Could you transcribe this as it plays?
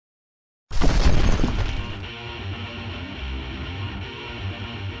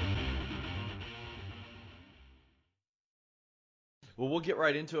Well, we'll get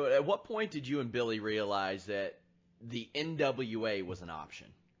right into it. At what point did you and Billy realize that the NWA was an option?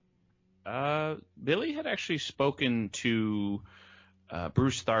 Billy had actually spoken to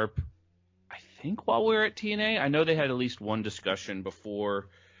Bruce Tharp, I think, while we were at TNA. I know they had at least one discussion before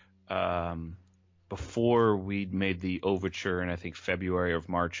we'd made the overture in, I think, February or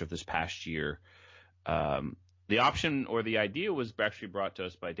March of this past year. The option or the idea was actually brought to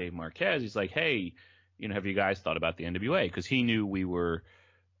us by Dave Marquez. He's like, hey, have you guys thought about the NWA? Because he knew we were,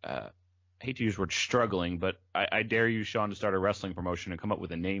 I hate to use the word struggling, but I dare you, Sean, to start a wrestling promotion and come up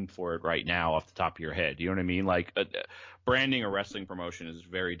with a name for it right now off the top of your head. You know what I mean? Like branding a wrestling promotion is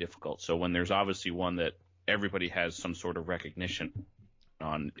very difficult. So when there's obviously one that everybody has some sort of recognition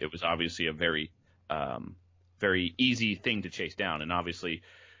on, it was obviously a very, very easy thing to chase down, and obviously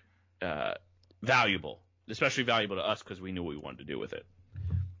valuable, especially valuable to us because we knew what we wanted to do with it.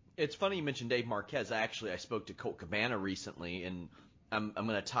 It's funny you mentioned Dave Marquez. I spoke to Colt Cabana recently, and I'm going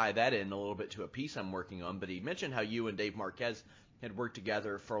to tie that in a little bit to a piece I'm working on. But he mentioned how you and Dave Marquez had worked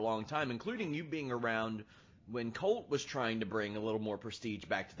together for a long time, including you being around when Colt was trying to bring a little more prestige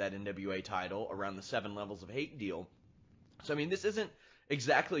back to that NWA title around the 7 Levels of Hate deal. So, I mean, this isn't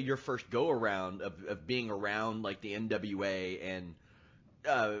exactly your first go-around of being around like the NWA and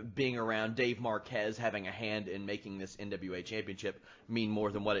being around Dave Marquez having a hand in making this NWA championship mean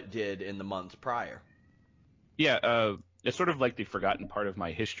more than what it did in the months prior. Yeah, it's sort of like the forgotten part of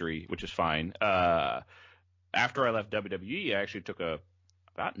my history, which is fine. After I left WWE, I actually took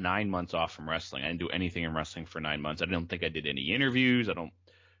about 9 months off from wrestling. I didn't do anything in wrestling for 9 months. I don't think I did any interviews.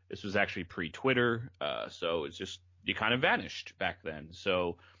 This was actually pre-Twitter, so it's just you kind of vanished back then.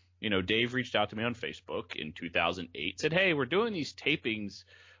 So, Dave reached out to me on Facebook in 2008, said, hey, we're doing these tapings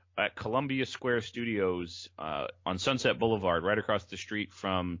at Columbia Square Studios on Sunset Boulevard, right across the street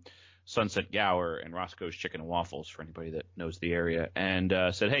from Sunset Gower and Roscoe's Chicken and Waffles, for anybody that knows the area, and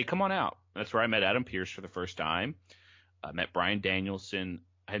said, hey, come on out. That's where I met Adam Pearce for the first time. I met Bryan Danielson.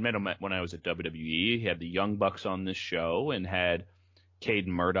 I had met him when I was at WWE. He had the Young Bucks on this show and had Caden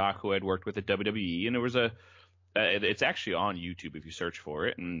Murdoch, who had worked with at WWE, and there was it's actually on YouTube if you search for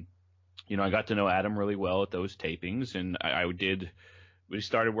it. And, I got to know Adam really well at those tapings, and we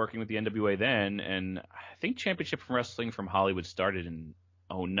started working with the NWA then, and I think Championship Wrestling from Hollywood started in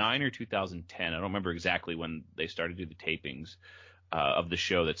 2009 or 2010. I don't remember exactly when they started to do the tapings of the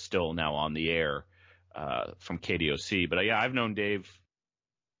show that's still now on the air from KDOC. But yeah, I've known Dave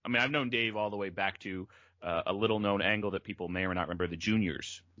all the way back to a little known angle that people may or not remember, the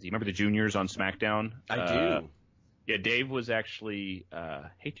Juniors. Do you remember the Juniors on SmackDown? I do. Yeah, Dave was actually,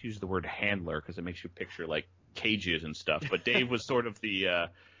 hate to use the word handler because it makes you picture like cages and stuff, but Dave was sort of the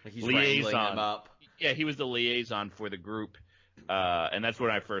like he's liaison. Them up. Yeah, he was the liaison for the group, and that's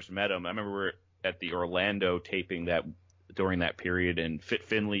when I first met him. I remember we were at the Orlando taping during that period, and Fit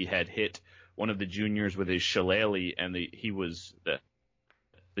Finley had hit one of the Juniors with his shillelagh, and he was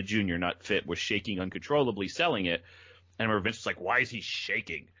the Junior, not Fit, was shaking uncontrollably, selling it. And I remember Vince was like, why is he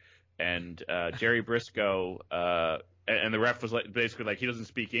shaking? And Jerry Briscoe, and the ref was basically like, he doesn't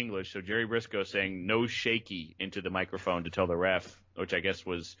speak English, so Jerry Briscoe saying no shaky into the microphone to tell the ref, which I guess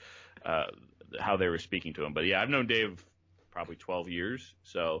was how they were speaking to him. But yeah, I've known Dave probably 12 years.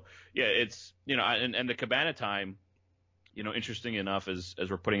 So yeah, it's, and the Cabana time, interesting enough, as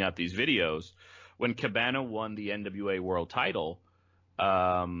we're putting out these videos, when Cabana won the NWA World title,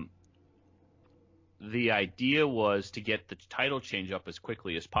 the idea was to get the title change up as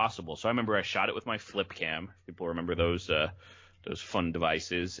quickly as possible. So I remember I shot it with my flip cam. People remember those fun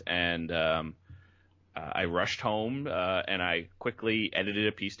devices. And I rushed home and I quickly edited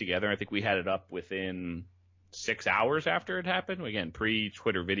a piece together. I think we had it up within 6 hours after it happened. Again,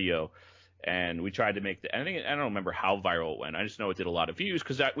 pre-Twitter video. And we tried to make I don't remember how viral it went. I just know it did a lot of views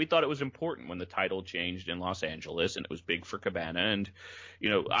because we thought it was important when the title changed in Los Angeles, and it was big for Cabana. And,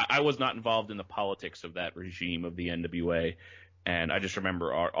 I was not involved in the politics of that regime of the NWA. And I just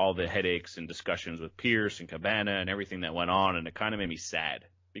remember all the headaches and discussions with Pierce and Cabana and everything that went on. And it kind of made me sad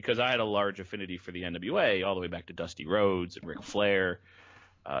because I had a large affinity for the NWA all the way back to Dusty Rhodes and Ric Flair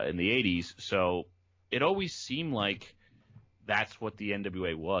in the 80s. So it always seemed like that's what the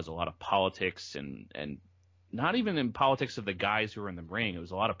NWA was, a lot of politics and not even in politics of the guys who were in the ring. It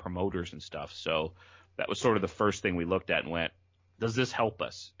was a lot of promoters and stuff. So that was sort of the first thing we looked at and went, does this help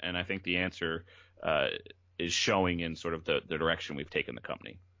us? And I think the answer is showing in sort of the direction we've taken the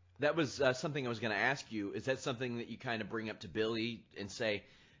company. That was something I was going to ask you. Is that something that you kind of bring up to Billy and say,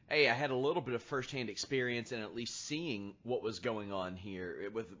 hey, I had a little bit of firsthand experience in at least seeing what was going on here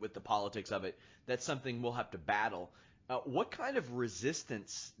with the politics of it. That's something we'll have to battle. What kind of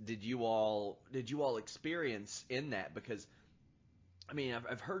resistance did you all experience in that? Because I mean,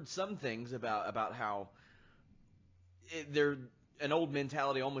 I've heard some things about how they're an old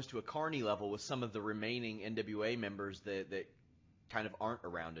mentality almost to a Carney level with some of the remaining NWA members that kind of aren't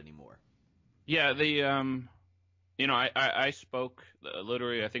around anymore. Yeah, I spoke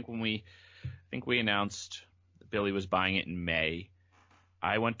literally. I think we announced that Billy was buying it in May.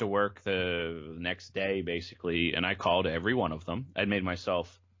 I went to work the next day basically, and I called every one of them. I'd made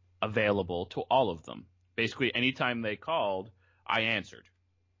myself available to all of them. Basically, anytime they called, I answered.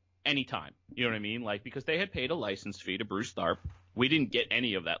 Anytime. You know what I mean? Like, because they had paid a license fee to Bruce Tharp. We didn't get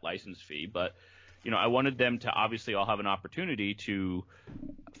any of that license fee, but, I wanted them to obviously all have an opportunity to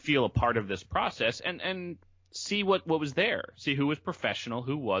feel a part of this process and see what was there. See who was professional,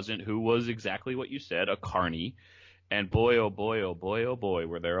 who wasn't, who was exactly what you said, a carny. And boy, oh boy, oh boy, oh boy,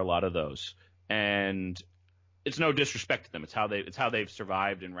 were there a lot of those. And it's no disrespect to them. It's how they've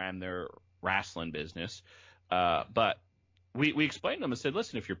survived and ran their wrestling business. But we explained to them and said,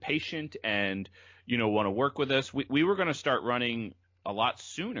 listen, if you're patient and want to work with us, we were going to start running a lot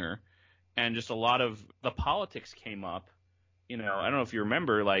sooner, and just a lot of the politics came up. I don't know if you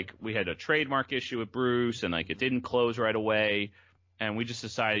remember, like, we had a trademark issue with Bruce, and like it didn't close right away, and we just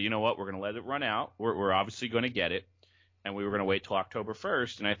decided, you know what, we're going to let it run out. We're obviously going to get it, and we were going to wait till October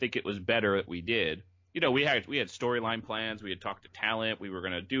 1st, and I think it was better that we did. We had storyline plans, we had talked to talent, we were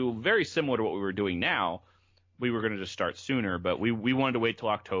going to do very similar to what we were doing now. We were going to just start sooner, but we wanted to wait till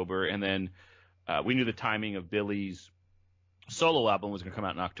October, and then we knew the timing of Billy's solo album was going to come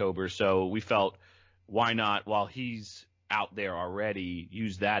out in October, so we felt, why not, while he's out there already,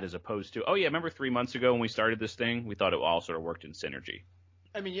 use that as opposed to, oh yeah, remember 3 months ago when we started this thing? We thought it all sort of worked in synergy.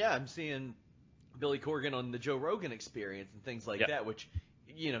 I mean, yeah, I'm seeing Billy Corgan on the Joe Rogan Experience and things like that, which,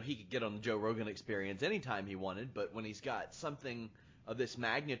 he could get on the Joe Rogan Experience anytime he wanted, but when he's got something of this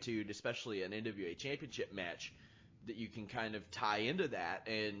magnitude, especially an NWA Championship match, that you can kind of tie into that,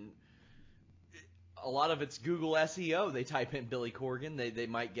 and a lot of it's Google SEO. They type in Billy Corgan, they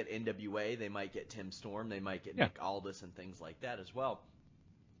might get NWA, they might get Tim Storm, they might get Nick Aldis and things like that as well.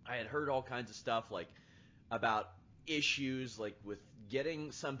 I had heard all kinds of stuff like about issues like with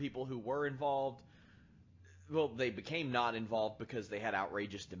getting some people who were involved. Well, they became not involved because they had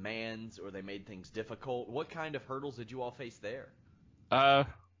outrageous demands or they made things difficult. What kind of hurdles did you all face there? I'm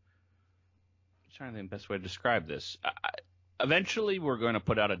trying to think the best way to describe this. Eventually, we're going to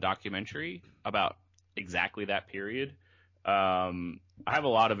put out a documentary about exactly that period. I have a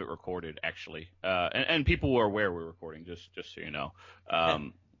lot of it recorded, actually, and people were aware we were recording. Just so you know,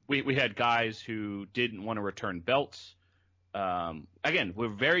 we had guys who didn't want to return belts. Again, we're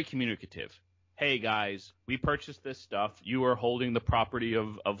very communicative. Hey guys, we purchased this stuff. You are holding the property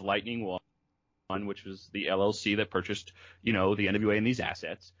of Lightning One, which was the LLC that purchased, the NWA and these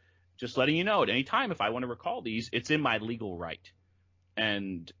assets. Just letting you know, at any time, if I want to recall these, it's in my legal right.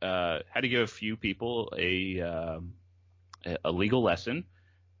 And had to give a few people a legal lesson,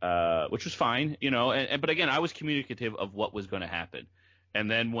 which was fine, but again, I was communicative of what was going to happen.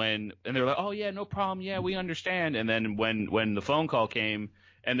 And then and they're like, oh yeah, no problem, yeah, we understand. And then when the phone call came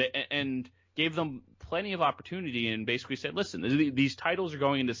and gave them plenty of opportunity and basically said, listen, these titles are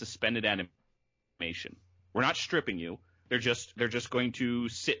going into suspended animation. We're not stripping you. They're just going to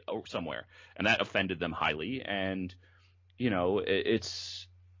sit somewhere, and that offended them highly. And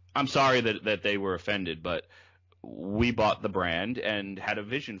I'm sorry that they were offended, but we bought the brand and had a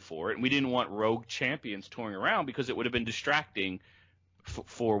vision for it, and we didn't want rogue champions touring around because it would have been distracting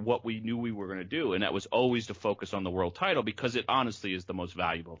for what we knew we were going to do, and that was always to focus on the world title because it honestly is the most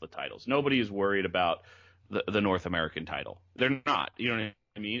valuable of the titles. Nobody is worried about the North American title. They're not. You know what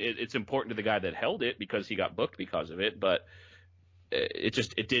I mean? It's important to the guy that held it because he got booked because of it, but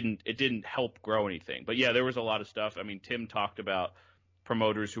it didn't help grow anything. But yeah, there was a lot of stuff. I mean, Tim talked about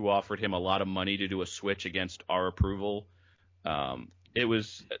promoters who offered him a lot of money to do a switch against our approval.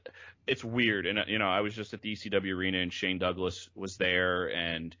 It's weird. And, I was just at the ECW arena and Shane Douglas was there.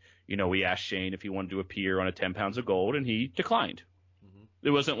 And, we asked Shane if he wanted to appear on a 10 pounds of gold and he declined. Mm-hmm.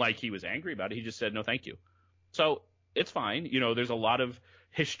 It wasn't like he was angry about it. He just said, no, thank you. So it's fine. There's a lot of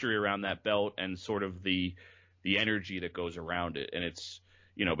history around that belt and sort of the energy that goes around it. And it's,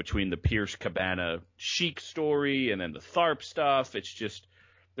 between the Pierce Cabana Sheik story and then the Tharp stuff, it's just,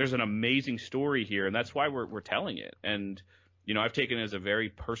 there's an amazing story here. And that's why we're telling it. And, I've taken it as a very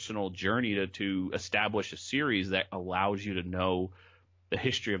personal journey to establish a series that allows you to know the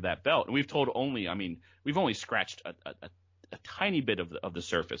history of that belt. And we've only scratched a tiny bit of the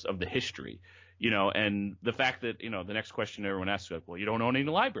surface of the history, and the fact that, the next question everyone asks, like, well, you don't own any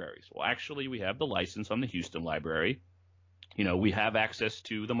libraries. Well, actually, we have the license on the Houston library. We have access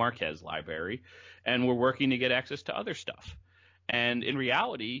to the Marquez library, and we're working to get access to other stuff. And in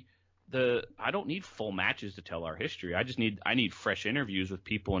reality, I don't need full matches to tell our history. I need fresh interviews with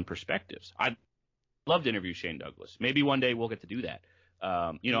people and perspectives. I'd love to interview Shane Douglas. Maybe one day we'll get to do that.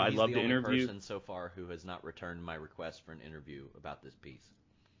 I'd love to interview. He's the only person so far who has not returned my request for an interview about this piece.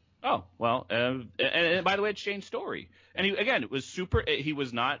 Oh, well, and by the way, it's Shane's story. And it was super. He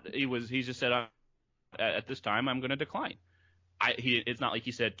just said, at this time, I'm going to decline. It's not like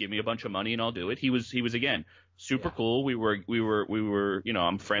he said, give me a bunch of money and I'll do it. He was again, super cool. We were,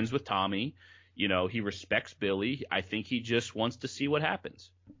 I'm friends with Tommy. He respects Billy. I think he just wants to see what happens.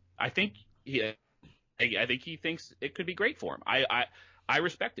 I think he thinks it could be great for him. I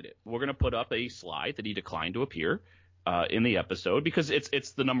respected it. We're going to put up a slide that he declined to appear in the episode because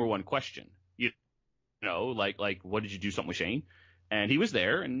it's the number one question. Like what did you do something with Shane? And he was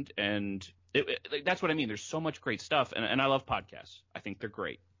there, and that's what I mean. There's so much great stuff, and I love podcasts. I think they're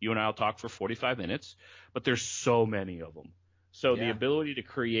great. You and I will talk for 45 minutes, but there's so many of them. So the ability to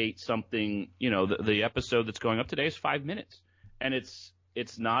create something, the episode that's going up today is 5 minutes, and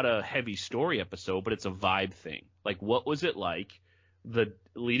it's not a heavy story episode, but it's a vibe thing. Like, what was it like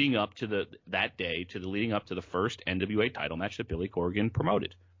leading up to that day, leading up to the first NWA title match that Billy Corgan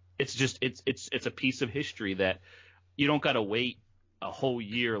promoted? It's just it's a piece of history that you don't got to wait a whole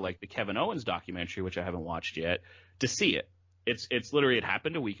year like the Kevin Owens documentary, which I haven't watched yet, to see it. It's literally, it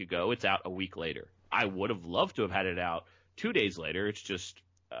happened a week ago. It's out a week later. I would have loved to have had it out 2 days later. It's just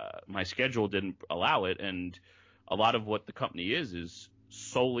my schedule didn't allow it, and a lot of what the company is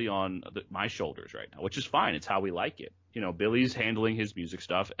solely on my shoulders right now, which is fine. It's how we like it. Billy's handling his music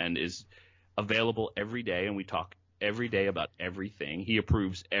stuff and is available every day, and we talk every day about everything. He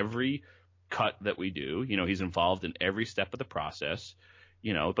approves every cut that we do. He's involved in every step of the process.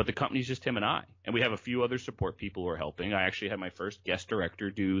 But the company's just him and I, and we have a few other support people who are helping. I actually had my first guest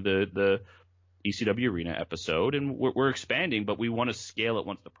director do the ECW Arena episode, and we're expanding, but we want to scale it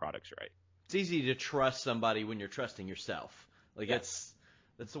once the product's right. It's easy to trust somebody when you're trusting yourself. That's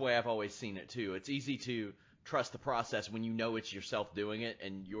the way I've always seen it too. It's easy to trust the process when you know it's yourself doing it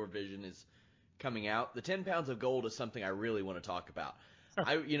and your vision is coming out. The 10 pounds of gold is something I really want to talk about.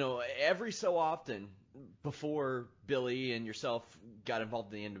 Sure. Every so often before Billy and yourself got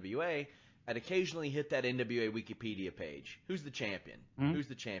involved in the NWA, I'd occasionally hit that NWA Wikipedia page. Who's the champion? Mm-hmm. Who's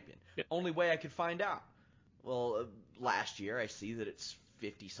the champion? Yeah. Only way I could find out. Well, last year I see that it's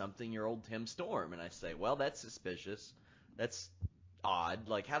 50-something-year-old Tim Storm, and I say, well, that's suspicious. That's odd.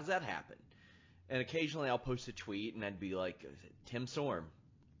 Like, how does that happen? And occasionally I'll post a tweet, and I'd be like, Tim Storm,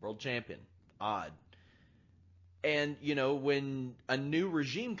 world champion. Odd. And, when a new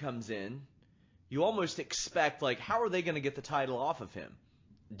regime comes in, you almost expect, like, how are they going to get the title off of him?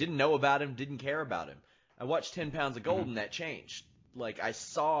 Didn't know about him, didn't care about him. I watched 10 Pounds of Gold, and that changed. Like, I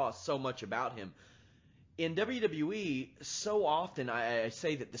saw so much about him. In WWE, so often I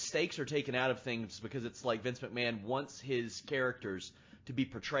say that the stakes are taken out of things because it's like Vince McMahon wants his characters to be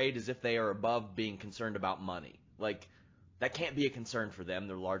portrayed as if they are above being concerned about money. Like, that can't be a concern for them.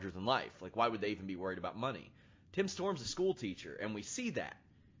 They're larger than life. Like, why would they even be worried about money? Tim Storm's a school teacher, and we see that.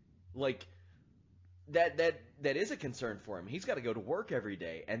 Like, that is a concern for him. He's got to go to work every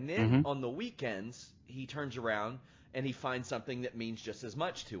day. And then on the weekends, he turns around and he finds something that means just as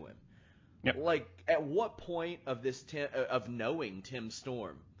much to him. Yep. Like, at what point of this of knowing Tim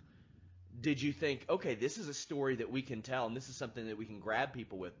Storm did you think, okay, this is a story that we can tell and this is something that we can grab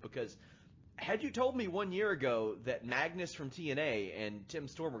people with? Because had you told me 1 year ago that Magnus from TNA and Tim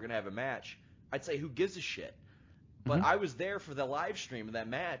Storm were going to have a match, I'd say, who gives a shit? But I was there for the live stream of that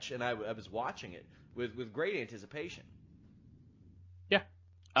match, and I was watching it with great anticipation. Yeah.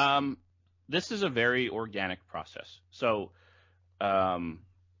 This is a very organic process. So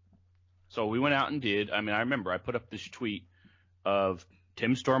we went out and I remember I put up this tweet of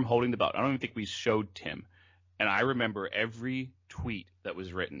Tim Storm holding the belt. I don't even think we showed Tim. And I remember every tweet that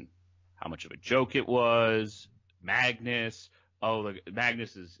was written, how much of a joke it was, Magnus. Oh, look,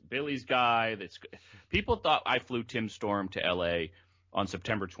 Magnus is Billy's guy. People thought I flew Tim Storm to L.A. on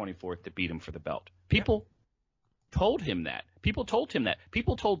September 24th to beat him for the belt. People told him that. People told him that.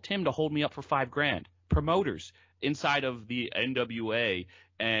 People told Tim to hold me up for $5,000. Promoters inside of the NWA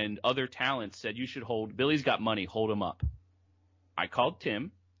and other talents said, you should hold. Billy's got money. Hold him up. I called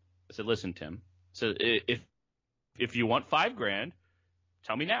Tim. I said, listen, Tim. So if you want $5,000,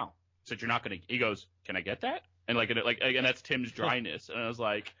 tell me now. I said, you're not going to. He goes, can I get that? And and that's Tim's dryness. And I was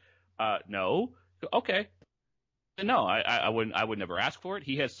like, no. Okay. No, I would never ask for it.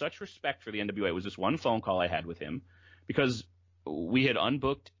 He has such respect for the NWA. It was this one phone call I had with him because we had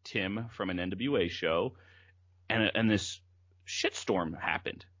unbooked Tim from an NWA show, and this shitstorm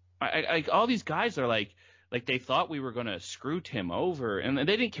happened. All these guys are like, Like, they thought we were going to screw Tim over, and they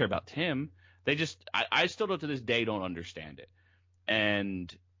didn't care about Tim. They just, I still to this day don't understand it.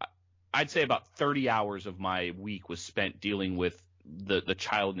 And I'd say about 30 hours of my week was spent dealing with the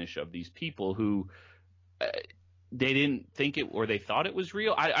childishness of these people who they didn't think it, or they thought it was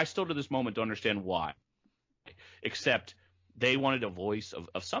real. I still to this moment don't understand why, except they wanted a voice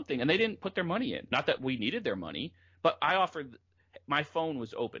of something, and they didn't put their money in. Not that we needed their money, but I offered. My phone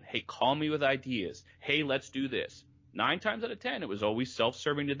was open. Hey, call me with ideas. Hey, let's do this. 9 times out of 10, it was always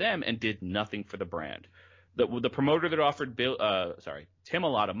self-serving to them and did nothing for the brand. The promoter that offered Tim a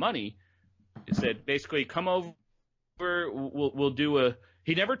lot of money said, basically, come over, we'll do a –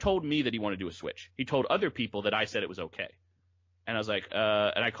 he never told me that he wanted to do a switch. He told other people that I said it was okay. And I was like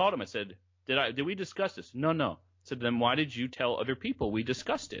and I called him. I said, did we discuss this? No. I said, then why did you tell other people we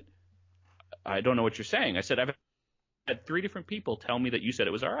discussed it? I don't know what you're saying. I said, I've had 3 different people tell me that you said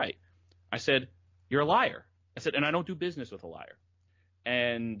it was all right. I said, you're a liar. I said, and I don't do business with a liar.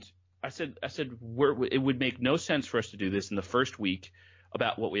 And I said, it would make no sense for us to do this in the first week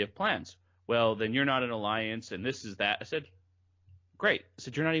about what we have plans. Well, then you're not an alliance, and this is that. I said, great. I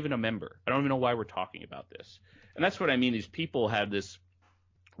said, you're not even a member. I don't even know why we're talking about this. And that's what I mean. These people have this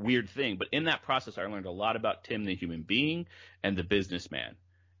weird thing. But in that process, I learned a lot about Tim, the human being, and the businessman.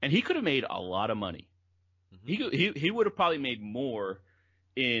 And he could have made a lot of money. Mm-hmm. He would have probably made more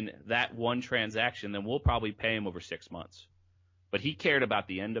in that one transaction than we'll probably pay him over 6 months. But he cared about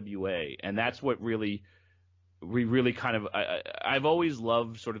the NWA, and that's what we really kind of I've always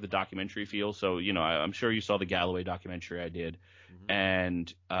loved sort of the documentary feel. So, I'm sure you saw the Galloway documentary I did. Mm-hmm.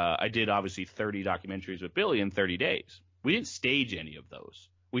 And I did obviously 30 documentaries with Billy in 30 days. We didn't stage any of those.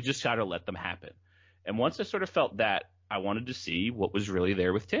 We just tried to let them happen. And once I sort of felt that, I wanted to see what was really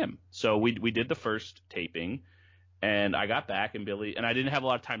there with Tim. So we did the first taping, and I got back, and Billy – and I didn't have a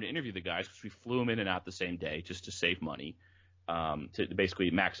lot of time to interview the guys because we flew them in and out the same day just to save money. To basically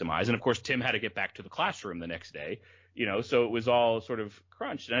maximize. And, of course, Tim had to get back to the classroom the next day, so it was all sort of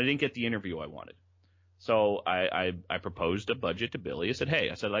crunched, and I didn't get the interview I wanted. So I proposed a budget to Billy. I said,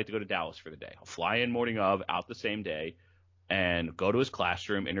 I'd like to go to Dallas for the day. I'll fly in morning of, out the same day, and go to his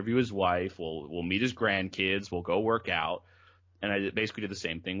classroom, interview his wife. We'll meet his grandkids. We'll go work out. And I basically did the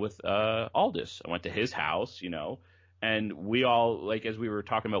same thing with Aldis. I went to his house, and we all, like, as we were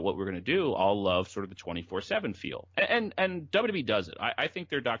talking about what we're going to do, all love sort of the 24/7 feel. And WWE does it. I think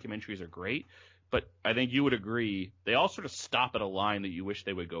their documentaries are great, but I think you would agree they all sort of stop at a line that you wish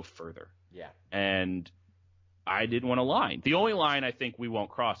they would go further. Yeah. And I didn't want a line. The only line I think we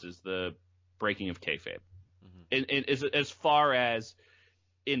won't cross is the breaking of kayfabe. Mm-hmm. As far as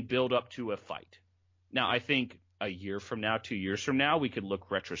in build up to a fight. Now, I think a year from now, 2 years from now, we could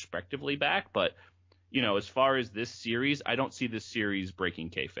look retrospectively back, but – as far as this series, I don't see this series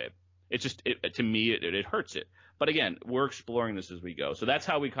breaking kayfabe. It's just, to me, it hurts it. But again, we're exploring this as we go. So that's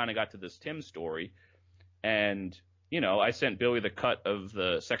how we kind of got to this Tim story. And, I sent Billy the cut of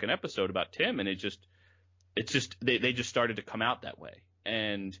the second episode about Tim, and they just started to come out that way.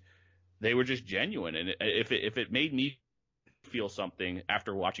 And they were just genuine. And if it made me feel something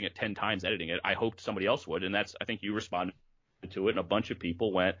after watching it 10 times editing it, I hoped somebody else would. And I think you responded to it, and a bunch of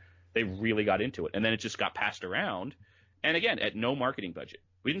people went, they really got into it. And then it just got passed around. And again, at no marketing budget.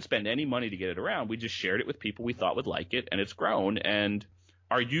 We didn't spend any money to get it around. We just shared it with people we thought would like it, and it's grown. And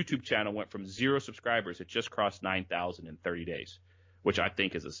our YouTube channel went from 0 subscribers. It just crossed 9,000 in 30 days, which I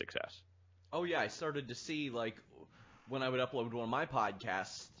think is a success. Oh, yeah. I started to see, like, when I would upload one of my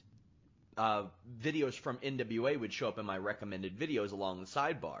podcasts, videos from NWA would show up in my recommended videos along the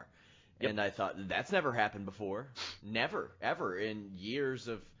sidebar. Yep. And I thought, that's never happened before. Never, ever. In years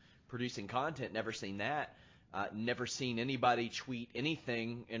of producing content, never seen that. Never seen anybody tweet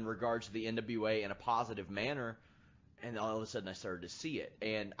anything in regards to the NWA in a positive manner. And all of a sudden I started to see it.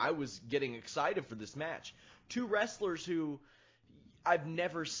 And I was getting excited for this match. 2 wrestlers who I've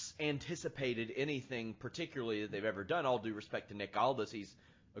never anticipated anything particularly that they've ever done. All due respect to Nick Aldis. He's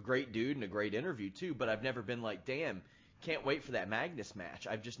a great dude and a great interview too. But I've never been like, damn, can't wait for that Magnus match.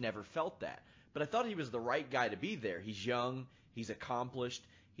 I've just never felt that. But I thought he was the right guy to be there. He's young. He's accomplished.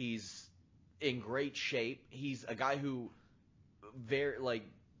 He's in great shape. He's a guy who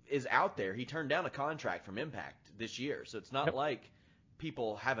is out there. He turned down a contract from Impact this year, so it's not like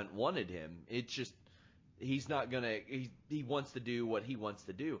people haven't wanted him. It's just he's not gonna. He wants to do what he wants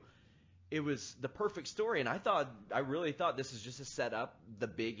to do. It was the perfect story, and I really thought this is just to set up the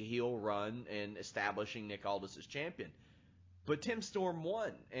big heel run and establishing Nick Aldis as champion. But Tim Storm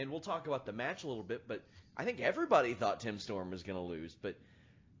won, and we'll talk about the match a little bit. But I think everybody thought Tim Storm was going to lose, but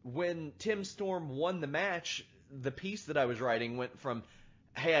when Tim Storm won the match, the piece that I was writing went from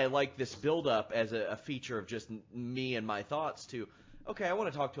hey, I like this build-up as a feature of just me and my thoughts to, okay, I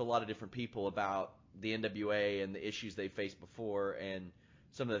want to talk to a lot of different people about the NWA and the issues they faced before and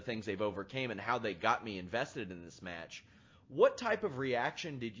some of the things they've overcame and how they got me invested in this match. What type of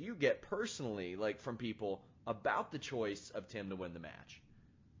reaction did you get personally, like from people, about the choice of Tim to win the match?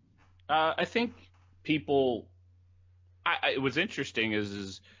 I think people. It was interesting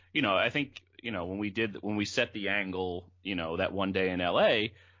is I think when we set the angle that one day in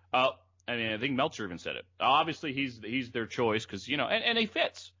L.A. I mean I think Meltzer even said it. Obviously he's their choice because and he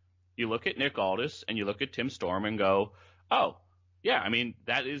fits. You look at Nick Aldis and you look at Tim Storm and go, oh yeah, I mean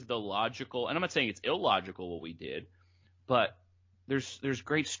that is the logical. And I'm not saying it's illogical what we did, but there's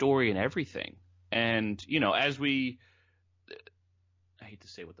great story in everything. And as we. I hate to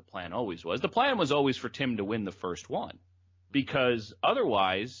say what the plan always was. The plan was always for Tim to win the first one, because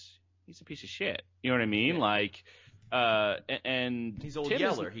otherwise he's a piece of shit. You know what I mean? Yeah. Like, and he's Old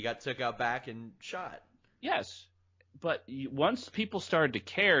Yeller. He got took out back and shot. Yes, but once people started to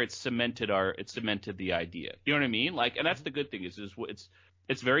care, it cemented the idea. You know what I mean? Like, and that's the good thing is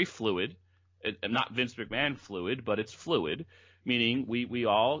it's very fluid. Not Vince McMahon fluid, but it's fluid, meaning we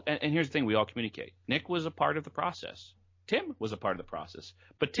all. And here's the thing: we all communicate. Nick was a part of the process. Tim was a part of the process,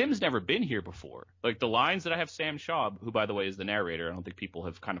 but Tim's never been here before. Like the lines that I have Sam Shaw, who by the way is the narrator. I don't think people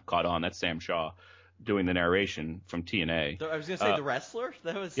have kind of caught on. That's Sam Shaw doing the narration from TNA. I was going to say the wrestler.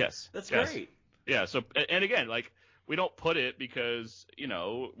 Yes, that's great. Yeah. So and again, like we don't put it because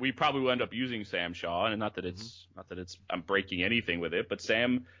we probably will end up using Sam Shaw, and not that it's I'm breaking anything with it, but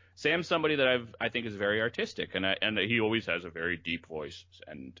Sam's somebody that I think is very artistic, and he always has a very deep voice,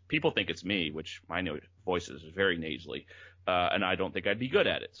 and people think it's me, which my voice is very nasally, and I don't think I'd be good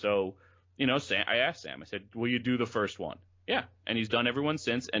at it. So, Sam, I asked Sam, I said, will you do the first one? Yeah, and he's done everyone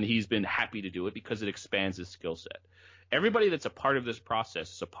since, and he's been happy to do it because it expands his skill set. Everybody that's a part of this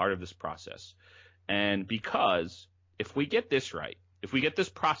process is a part of this process, and because if we get this right, if we get this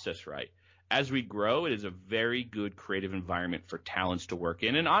process right, as we grow, it is a very good creative environment for talents to work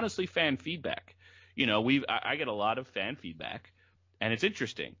in, and honestly, fan feedback. I get a lot of fan feedback, and it's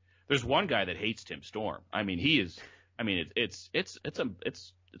interesting. There's one guy that hates Tim Storm. I mean, it's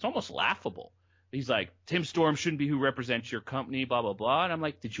almost laughable. He's like, Tim Storm shouldn't be who represents your company, blah blah blah. And I'm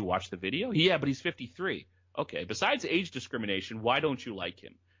like, did you watch the video? Yeah, but he's 53. Okay. Besides age discrimination, why don't you like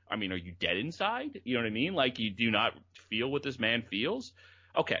him? I mean, are you dead inside? You know what I mean? Like, you do not feel what this man feels?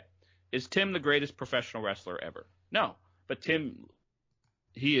 Okay. Is Tim the greatest professional wrestler ever? No, but Tim,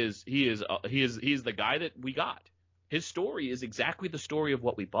 he is the guy that we got. His story is exactly the story of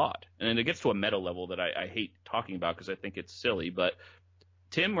what we bought, and it gets to a meta level that I hate talking about because I think it's silly. But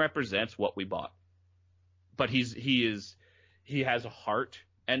Tim represents what we bought, but he has a heart,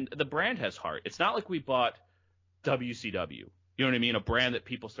 and the brand has heart. It's not like we bought WCW. You know what I mean? A brand that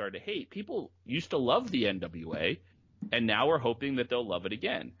people started to hate. People used to love the NWA, and now we're hoping that they'll love it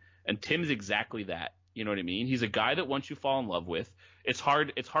again. And Tim's exactly that. You know what I mean? He's a guy that once you fall in love with, it's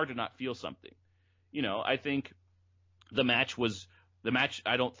hard to not feel something. I think the match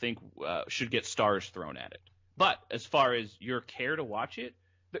I don't think should get stars thrown at it. But as far as your care to watch it,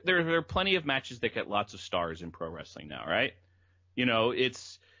 there are plenty of matches that get lots of stars in pro wrestling now, right?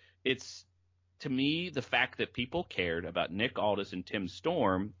 It's to me, the fact that people cared about Nick Aldis and Tim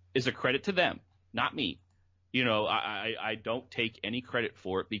Storm is a credit to them, not me. I don't take any credit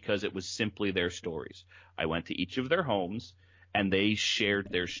for it because it was simply their stories. I went to each of their homes, and they shared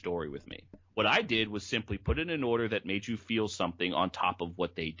their story with me. What I did was simply put it in order that made you feel something on top of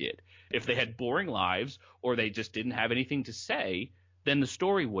what they did. If they had boring lives or they just didn't have anything to say, then the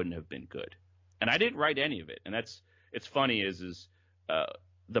story wouldn't have been good. And I didn't write any of it. And it's funny is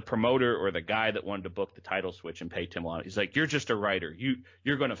the promoter or the guy that wanted to book the title switch and pay Tim on it, he's like, you're just a writer.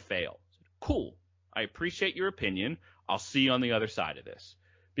 You're going to fail. Said, cool. I appreciate your opinion. I'll see you on the other side of this.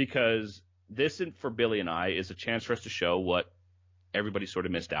 Because this, for Billy and I, is a chance for us to show what everybody sort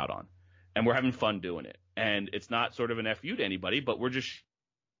of missed out on. And we're having fun doing it. And it's not sort of an FU to anybody, but we're just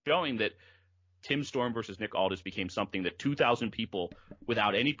showing that Tim Storm versus Nick Aldis became something that 2,000 people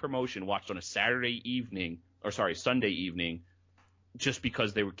without any promotion watched on a Sunday evening, just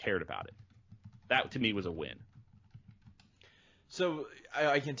because they were cared about it. That, to me, was a win. So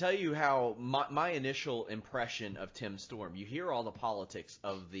I can tell you how my initial impression of Tim Storm, you hear all the politics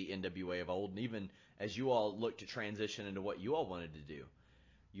of the NWA of old, and even as you all look to transition into what you all wanted to do,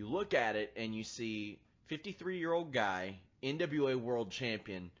 you look at it and you see 53-year-old guy, NWA World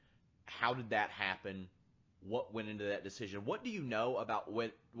Champion. How did that happen? What went into that decision? What do you know about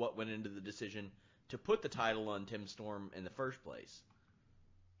what went into the decision to put the title on Tim Storm in the first place?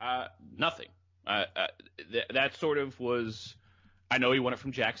 Nothing. That sort of was I know he won it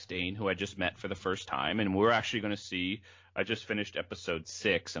from Jack Stane, who I just met for the first time, and we're actually going to see. I just finished episode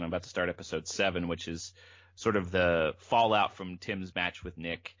 6, and I'm about to start episode 7, which is sort of the fallout from Tim's match with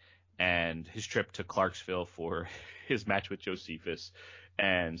Nick and his trip to Clarksville for his match with Josephus,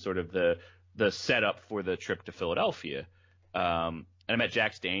 and sort of the setup for the trip to Philadelphia. And I met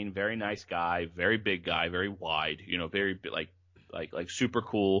Jack Stane, very nice guy, very big guy, very wide, very like super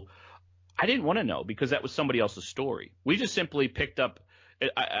cool. I didn't want to know because that was somebody else's story. We just simply picked up.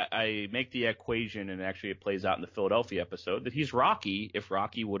 I make the equation, and actually it plays out in the Philadelphia episode, that he's Rocky if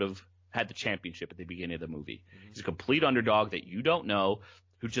Rocky would have had the championship at the beginning of the movie. Mm-hmm. He's a complete underdog that you don't know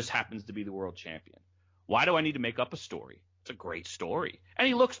who just happens to be the world champion. Why do I need to make up a story? It's a great story. And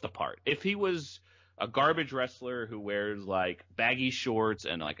he looks the part. If he was a garbage wrestler who wears like baggy shorts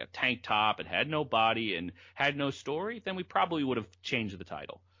and like a tank top and had no body and had no story, then we probably would have changed the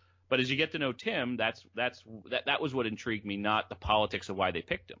title. But as you get to know Tim, that was what intrigued me, not the politics of why they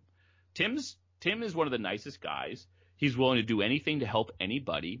picked him. Tim is one of the nicest guys. He's willing to do anything to help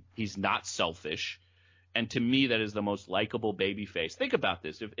anybody. He's not selfish. And to me, that is the most likable babyface. Think about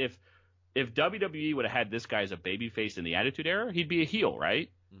this. If WWE would have had this guy as a babyface in the Attitude Era, he'd be a heel, right?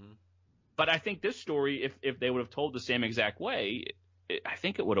 Mm-hmm. But I think this story, if they would have told the same exact way, I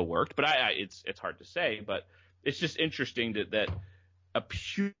think it would have worked. But it's hard to say. But it's just interesting that a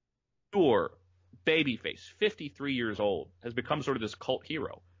pure babyface, 53 years old, has become sort of this cult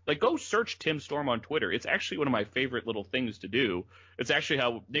hero. Like, go search Tim Storm on Twitter. It's actually one of my favorite little things to do. It's actually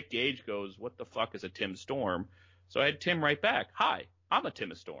how Nick Gage goes, "What the fuck is a Tim Storm?" So I had Tim write back, "Hi, I'm a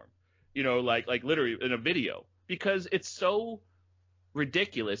Tim Storm." Like literally in a video, because it's so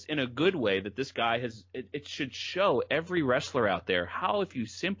ridiculous in a good way that this guy has. It should show every wrestler out there how, if you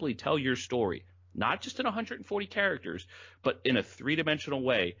simply tell your story, not just in 140 characters, but in a 3-dimensional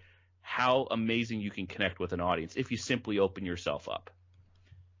way, how amazing you can connect with an audience if you simply open yourself up.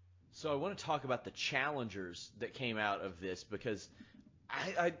 So I want to talk about the challengers that came out of this, because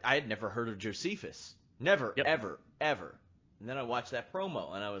I had never heard of Josephus. Never, yep. ever. And then I watched that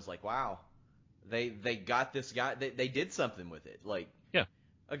promo, and I was like, wow, they got this guy. They did something with it. Like, yeah,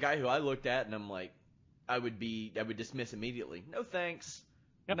 a guy who I looked at, and I'm like, I would dismiss immediately. No thanks.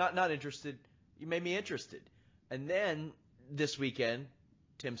 Yep. Not interested. You made me interested. And then this weekend,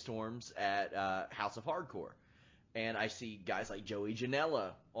 Tim Storm's at House of Hardcore. And I see guys like Joey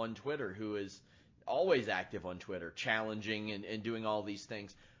Janela on Twitter, who is always active on Twitter, challenging and doing all these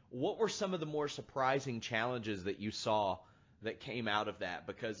things. What were some of the more surprising challenges that you saw that came out of that?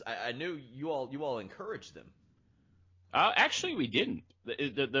 Because I knew you all encouraged them. Actually, we didn't.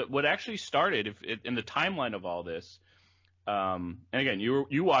 What actually started in the timeline of all this, and again,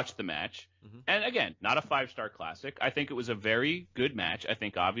 you watched the match, mm-hmm. and again, not a 5-star classic. I think it was a very good match. I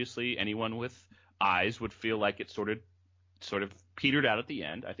think obviously anyone with eyes would feel like it sort of petered out at the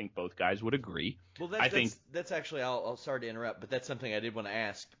end. I think both guys would agree. Well, that's actually, I'll sorry to interrupt, but that's something I did want to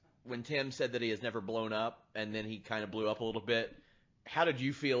ask. When Tim said that he has never blown up, and then he kind of blew up a little bit, how did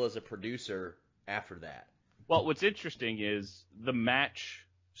you feel as a producer after that? Well, what's interesting is the match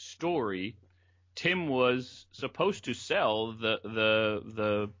story. Tim was supposed to sell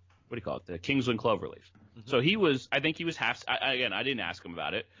the what do you call it? The Kingsland Cloverleaf. Mm-hmm. So I think he was half. Again, I didn't ask him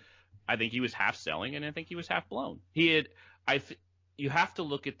about it. I think he was half selling, and I think he was half blown. You have to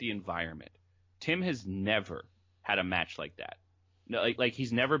look at the environment. Tim has never had a match like that. No, like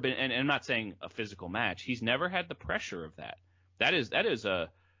he's never been, and I'm not saying a physical match. He's never had the pressure of that. That is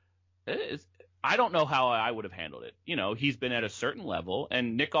I don't know how I would have handled it. He's been at a certain level,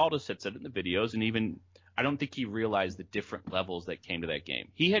 and Nick Aldis had said it in the videos, and even I don't think he realized the different levels that came to that game.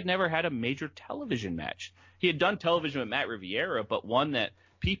 He had never had a major television match. He had done television with Matt Riviera, but one that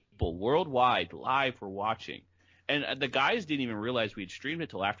people worldwide live were watching. And the guys didn't even realize we had streamed it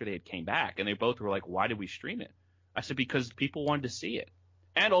till after they had came back, and they both were like, "Why did we stream it?" I said, "Because people wanted to see it."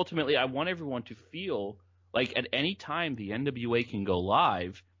 And ultimately, I want everyone to feel like at any time the NWA can go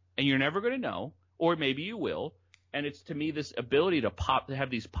live, and you're never going to know, or maybe you will. And it's, to me, this ability to have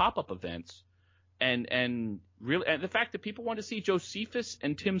these pop-up events, and the fact that people wanted to see Josephus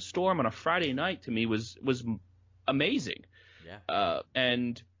and Tim Storm on a Friday night, to me was amazing. Yeah.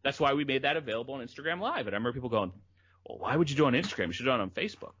 And that's why we made that available on Instagram Live. And I remember people going, "Well, why would you do it on Instagram? You should do it on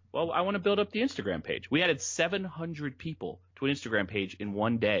Facebook." Well, I want to build up the Instagram page. We added 700 people to an Instagram page in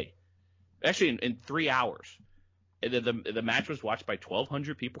one day. Actually, in 3 hours. The match was watched by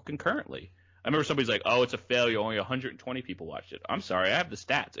 1,200 people concurrently. I remember somebody's like, "Oh, it's a failure. Only 120 people watched it." I'm sorry. I have the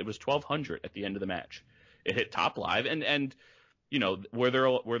stats. It was 1,200 at the end of the match. It hit top live. And were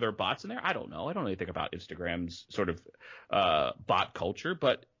there bots in there? I don't know. I don't know anything about Instagram's sort of bot culture,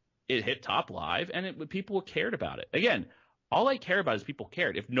 but it hit top live, and people cared about it. Again, All I care about is people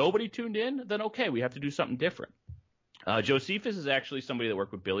cared. If nobody tuned in, then okay, we have to do something different. Josephus is actually somebody that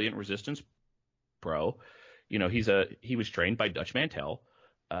worked with Billy at Resistance Pro. You know, he was trained by Dutch Mantel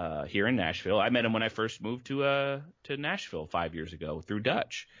here in Nashville. I met him when I first moved to Nashville 5 years ago through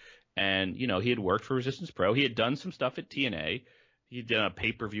Dutch. And, you know, he had worked for Resistance Pro. He had done some stuff at TNA. He'd done a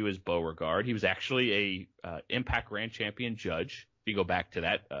pay-per-view as Beauregard. He was actually a Impact Grand Champion judge, if you go back to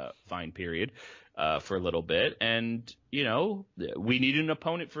that fine period, for a little bit. And, you know, we needed an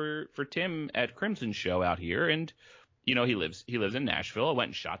opponent for Tim at Crimson Show out here. And, you know, he lives in Nashville. I went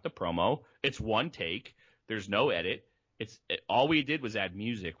and shot the promo. It's one take. There's no edit. All we did was add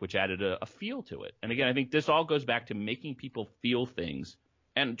music, which added a feel to it. And again, I think this all goes back to making people feel things.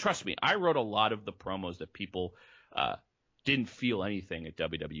 And trust me, I wrote a lot of the promos that people didn't feel anything at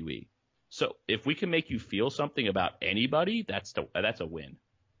WWE. So if we can make you feel something about anybody, that's a win.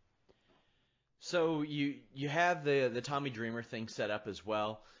 So you have the Tommy Dreamer thing set up as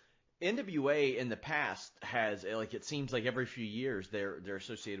well. NWA in the past has, like, it seems like every few years they're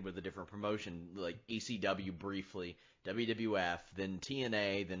associated with a different promotion, like ECW briefly, WWF, then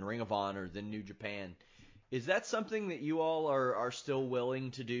TNA, then Ring of Honor, then New Japan. Is that something that you all are still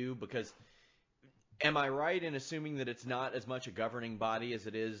willing to do? Because am I right in assuming that it's not as much a governing body as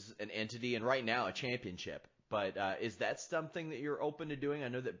it is an entity, and right now a championship? But is that something that you're open to doing? I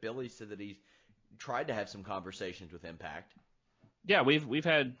know that Billy said that he's tried to have some conversations with Impact. Yeah, we've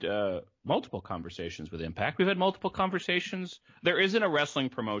had multiple conversations with Impact. We've had multiple conversations. There isn't a wrestling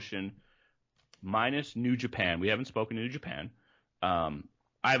promotion minus New Japan. We haven't spoken to New Japan.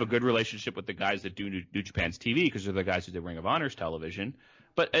 I have a good relationship with the guys that do New Japan's TV because they're the guys who did Ring of Honor's television.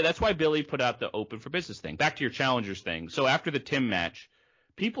 But that's why Billy put out the Open for Business thing. Back to your challengers thing. So after the Tim match,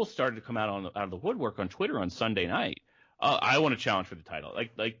 people started to come out of the woodwork on Twitter on Sunday night. I want to challenge for the title.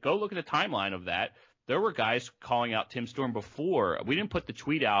 Like go look at the timeline of that. There were guys calling out Tim Storm before. We didn't put the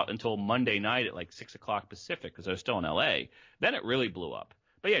tweet out until Monday night at like 6 o'clock Pacific because I was still in L.A. Then it really blew up.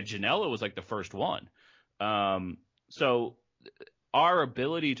 But, yeah, Janela was like the first one. So our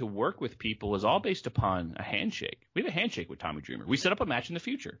ability to work with people is all based upon a handshake. We have a handshake with Tommy Dreamer. We set up a match in the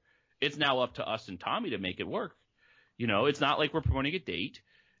future. It's now up to us and Tommy to make it work. You know, it's not like we're promoting a date.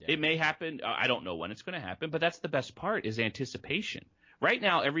 Yeah. It may happen. I don't know when it's going to happen, but that's the best part is anticipation. Right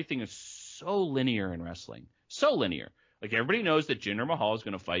now, everything is so linear in wrestling. So linear. Like everybody knows that Jinder Mahal is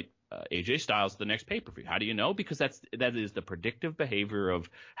going to fight AJ Styles at the next pay-per-view. How do you know? Because that is the predictive behavior of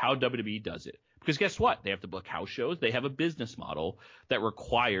how WWE does it. Because guess what? They have to book house shows. They have a business model that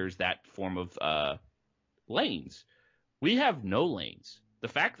requires that form of lanes. We have no lanes. The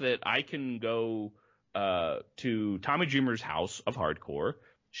fact that I can go to Tommy Dreamer's House of Hardcore,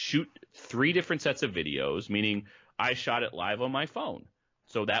 shoot 3 different sets of videos, meaning I shot it live on my phone.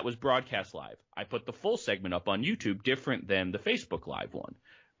 So that was broadcast live. I put the full segment up on YouTube, different than the Facebook Live one.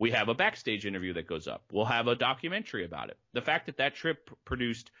 We have a backstage interview that goes up. We'll have a documentary about it. The fact that trip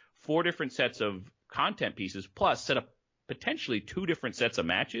produced 4 different sets of content pieces, plus set up potentially 2 different sets of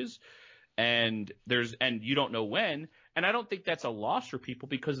matches, and you don't know when. And I don't think that's a loss for people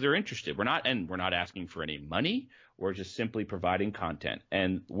because they're interested. We're not asking for any money. We're just simply providing content,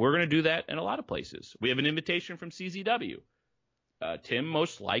 and we're going to do that in a lot of places. We have an invitation from CZW. Tim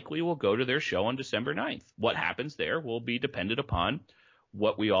most likely will go to their show on December 9th. What happens there will be dependent upon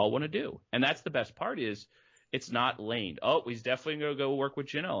what we all want to do. And that's the best part is it's not laned. Oh, he's definitely going to go work with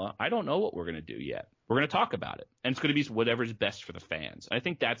Janela. I don't know what we're going to do yet. We're going to talk about it. And it's going to be whatever's best for the fans. And I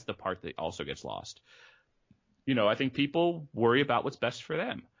think that's the part that also gets lost. You know, I think people worry about what's best for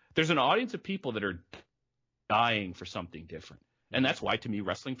them. There's an audience of people that are dying for something different. And that's why, to me,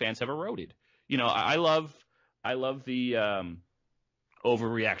 wrestling fans have eroded. You know, I love the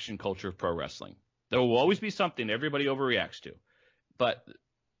overreaction culture of pro wrestling. There will always be something everybody overreacts to. But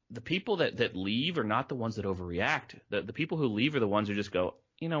the people that leave are not the ones that overreact. The people who leave are the ones who just go,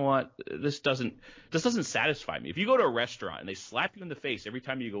 you know what, this doesn't satisfy me. If you go to a restaurant and they slap you in the face every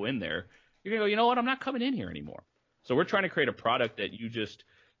time you go in there, you're going to go, you know what, I'm not coming in here anymore. So we're trying to create a product that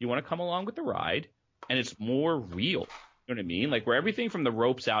you want to come along with the ride, and it's more real. You know what I mean? Like where everything from the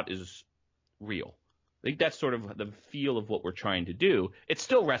ropes out is real. I think that's sort of the feel of what we're trying to do. It's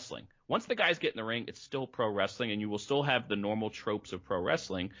still wrestling. Once the guys get in the ring, it's still pro wrestling, and you will still have the normal tropes of pro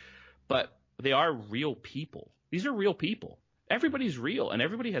wrestling, but they are real people. These are real people. Everybody's real, and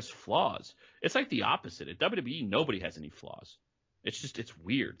everybody has flaws. It's like the opposite. At WWE, nobody has any flaws. It's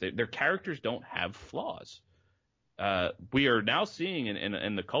weird. Their characters don't have flaws. We are now seeing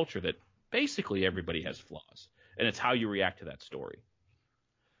in the culture that basically everybody has flaws, and it's how you react to that story.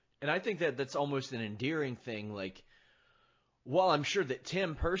 And I think that's almost an endearing thing. Like Well, I'm sure that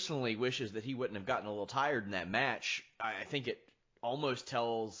Tim personally wishes that he wouldn't have gotten a little tired in that match. I think it almost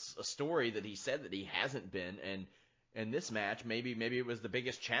tells a story that he said that he hasn't been, and in this match, maybe it was the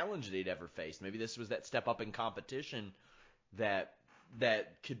biggest challenge that he'd ever faced. Maybe this was that step up in competition that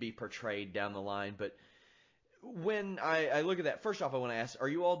could be portrayed down the line. But when I look at that, first off, I want to ask: are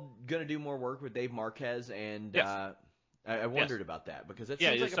you all going to do more work with Dave Marquez? And Yes. I wondered Yes. about that because it Yeah.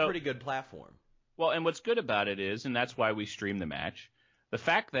 seems like a So, pretty good platform. well, and what's good about it is, and that's why we stream the match, the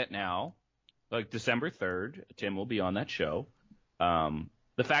fact that now, like December 3rd, Tim will be on that show.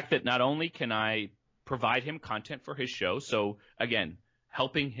 The fact that not only can I provide him content for his show, so again,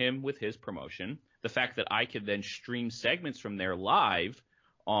 helping him with his promotion, the fact that I could then stream segments from there live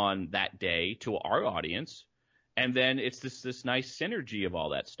on that day to our audience, and then it's this nice synergy of all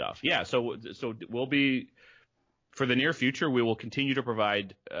that stuff. Yeah, so we'll be, for the near future, we will continue to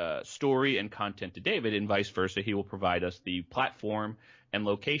provide story and content to David, and vice versa. He will provide us the platform and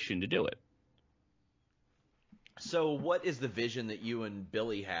location to do it. So what is the vision that you and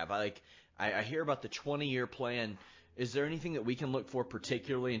Billy have? I hear about the 20-year plan. Is there anything that we can look for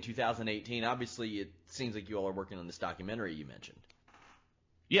particularly in 2018? Obviously, it seems like you all are working on this documentary you mentioned.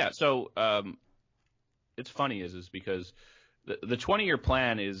 Yeah, so it's funny is because the 20-year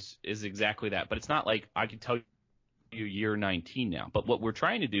plan is exactly that, but it's not like I can tell you year 19 now. But what we're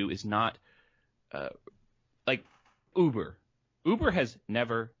trying to do is not like Uber. Uber has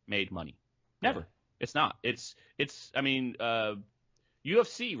never made money. Never. Yeah. It's not. I mean,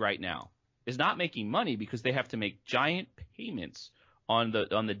 UFC right now is not making money because they have to make giant payments on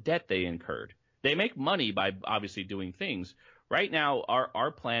the debt they incurred. They make money by obviously doing things. Right now,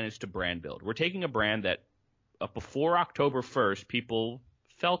 our plan is to brand build. We're taking a brand that before October 1st, people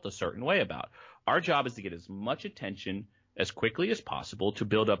felt a certain way about. Our job is to get as much attention as quickly as possible to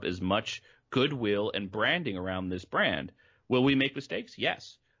build up as much goodwill and branding around this brand. Will we make mistakes?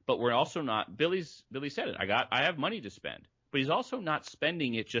 Yes. But we're also not. Billy said it. I have money to spend, but he's also not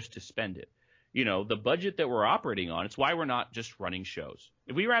spending it just to spend it. You know, the budget that we're operating on, it's why we're not just running shows.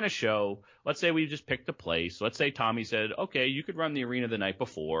 If we ran a show, let's say we just picked a place. Let's say Tommy said, okay, you could run the arena the night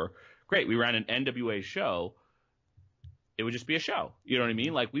before. Great. We ran an NWA show. It would just be a show. You know what I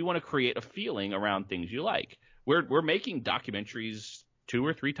mean? Like, we want to create a feeling around things you like. We're making documentaries 2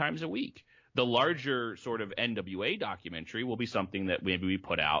 or 3 times a week. The larger sort of NWA documentary will be something that maybe we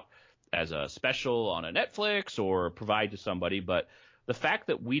put out as a special on a Netflix or provide to somebody. But the fact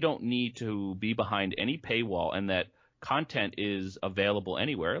that we don't need to be behind any paywall and that content is available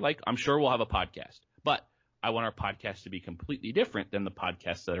anywhere, like I'm sure we'll have a podcast, but I want our podcast to be completely different than the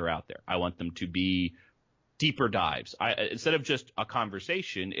podcasts that are out there. I want them to be deeper dives. Instead of just a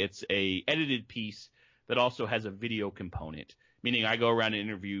conversation, it's a edited piece that also has a video component, meaning I go around and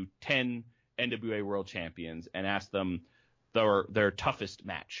interview 10 NWA World Champions and ask them their toughest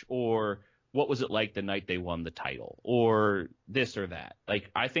match, or what was it like the night they won the title, or this or that.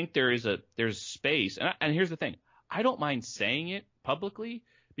 Like, I think there's space, and here's the thing: I don't mind saying it publicly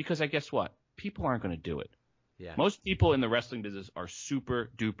because guess what? People aren't going to do it. Yeah. Most people in the wrestling business are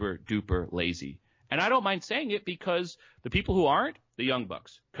super duper duper lazy, and I don't mind saying it because the people who aren't, the Young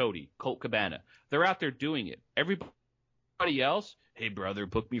Bucks, Cody, Colt Cabana, they're out there doing it. Everybody else, hey brother,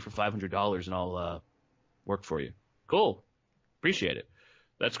 book me for $500 and I'll work for you. Cool, appreciate it.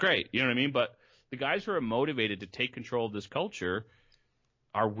 That's great. You know what I mean? But the guys who are motivated to take control of this culture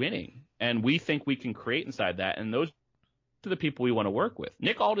are winning, and we think we can create inside that. And those are the people we want to work with.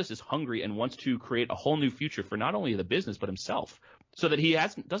 Nick Aldis is hungry and wants to create a whole new future for not only the business but himself, so that he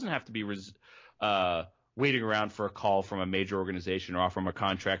doesn't have to be waiting around for a call from a major organization or offer him a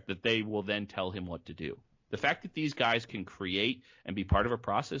contract that they will then tell him what to do. The fact that these guys can create and be part of a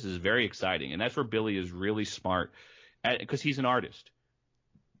process is very exciting, and that's where Billy is really smart, because he's an artist.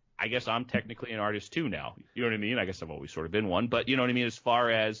 I guess I'm technically an artist too now. You know what I mean? I guess I've always sort of been one, but you know what I mean? As far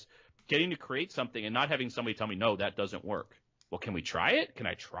as getting to create something and not having somebody tell me, no, that doesn't work. Well, can we try it? Can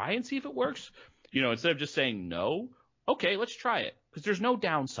I try and see if it works? You know, instead of just saying no, okay, let's try it, because there's no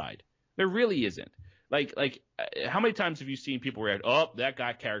downside. There really isn't. Like, how many times have you seen people react, oh, that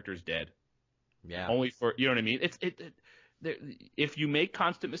guy character's dead? Yeah. Only for, you know what I mean? If you make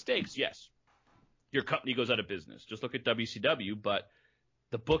constant mistakes, yes, your company goes out of business. Just look at WCW, but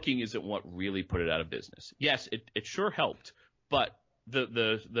the booking isn't what really put it out of business. Yes, it sure helped, but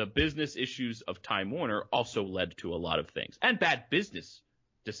the business issues of Time Warner also led to a lot of things, and bad business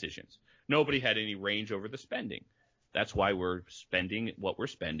decisions. Nobody had any range over the spending. That's why we're spending what we're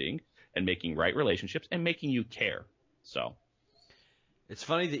spending and making right relationships and making you care. So it's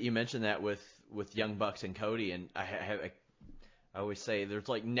funny that you mentioned that with Young Bucks and Cody, and I always say there's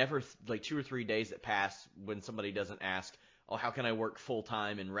like never like 2 or 3 days that pass when somebody doesn't ask, oh, how can I work full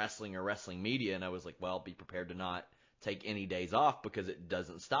time in wrestling or wrestling media? And I was like, well, be prepared to not take any days off because it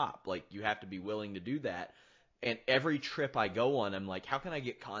doesn't stop. Like, you have to be willing to do that. And every trip I go on, I'm like, how can I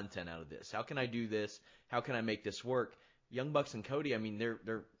get content out of this? How can I do this? How can I make this work? Young Bucks and Cody, I mean,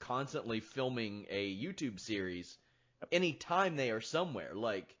 they're constantly filming a YouTube series anytime they are somewhere.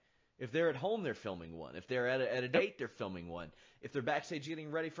 Like, if they're at home, they're filming one. If they're at a date, they're filming one. If they're backstage getting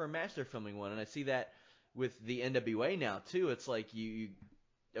ready for a match, they're filming one. And I see that with the NWA now too. It's like you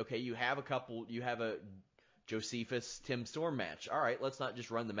have a Josephus Tim Storm match. All right, let's not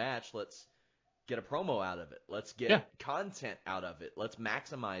just run the match. Let's get a promo out of it. Let's get content out of it. Let's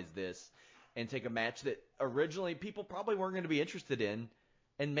maximize this and take a match that originally people probably weren't going to be interested in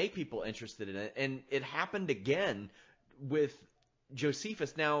and make people interested in it. And it happened again with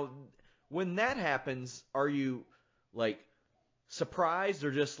Josephus. Now, when that happens, are you like surprised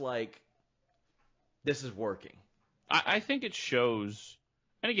or just like, this is working? I think it shows,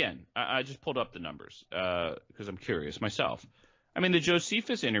 and again, I just pulled up the numbers because I'm curious myself. I mean, the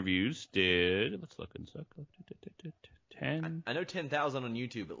Josephus interviews did, let's look and look, 10. I know 10,000 on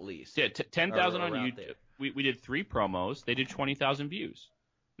YouTube at least. Yeah, 10,000 on YouTube. We did 3 promos. They did 20,000 views.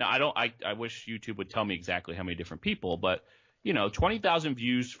 Now, I wish YouTube would tell me exactly how many different people, but, 20,000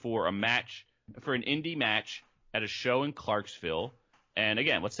 views for a match, for an indie match at a show in Clarksville. And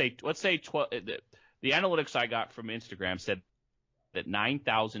again, let's say the analytics I got from Instagram said that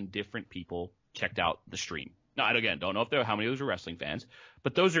 9,000 different people checked out the stream. Now, I again don't know how many of those are wrestling fans,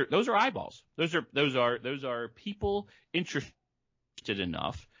 but those are eyeballs. Those are people interested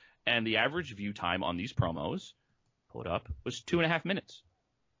enough, and the average view time on these promos, pull it up, was 2.5 minutes.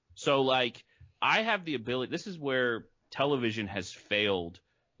 So like, I have the ability. This is where television has failed,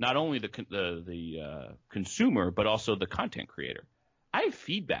 not only the consumer but also the content creator. I have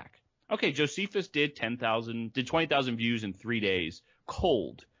feedback. Okay, Josephus did 20,000 views in 3 days,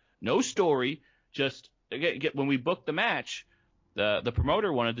 cold, no story, just. When we booked the match, the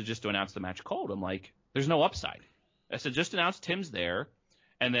promoter wanted to announce the match cold. I'm like, there's no upside. I said, just announce Tim's there,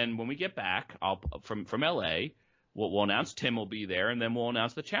 and then when we get back, from LA, we'll announce Tim will be there, and then we'll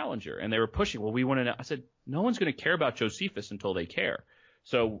announce the challenger. And they were pushing. Well, we want to. I said, no one's going to care about Josephus until they care.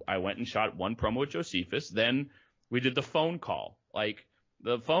 So I went and shot one promo with Josephus. Then we did the phone call. Like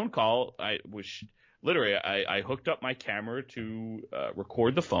the phone call, I hooked up my camera to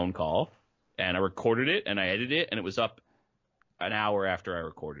record the phone call. And I recorded it, and I edited it, and it was up an hour after I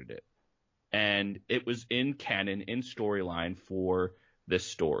recorded it. And it was in canon, in storyline for this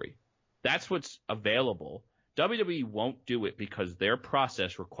story. That's what's available. WWE won't do it because their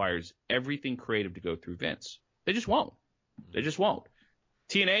process requires everything creative to go through Vince. They just won't. They just won't.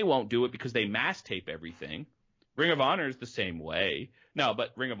 TNA won't do it because they mass tape everything. Ring of Honor is the same way. No,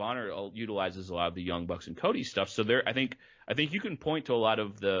 but Ring of Honor utilizes a lot of the Young Bucks and Cody stuff. So I think you can point to a lot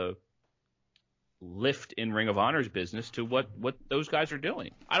of the lift in Ring of Honor's business to what those guys are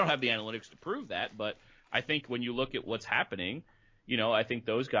doing. I don't have the analytics to prove that, but I think when you look at what's happening, I think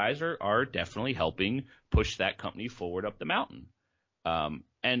those guys are definitely helping push that company forward up the mountain.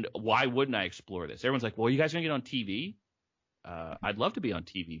 And why wouldn't I explore this? Everyone's like, well, you guys going to get on TV? I'd love to be on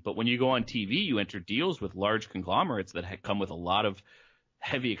TV, but when you go on TV, you enter deals with large conglomerates that come with a lot of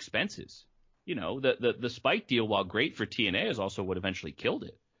heavy expenses. The Spike deal, while great for TNA, is also what eventually killed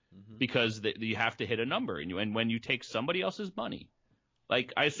it. Because you have to hit a number, and when you take somebody else's money,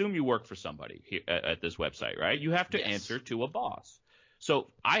 like I assume you work for somebody here at this website, right? You have to answer to a boss. So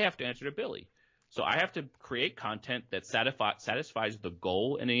I have to answer to Billy. So I have to create content that satisfies the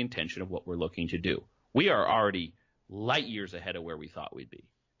goal and the intention of what we're looking to do. We are already light years ahead of where we thought we'd be.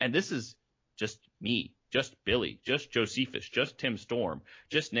 And this is just me, just Billy, just Josephus, just Tim Storm,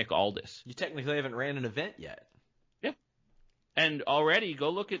 just Nick Aldis. You technically haven't ran an event yet. And already go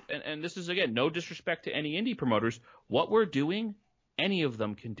look at, and this is, again, no disrespect to any indie promoters. What we're doing, any of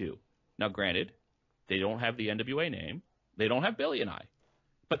them can do. Now, granted, they don't have the NWA name. They don't have Billy and I.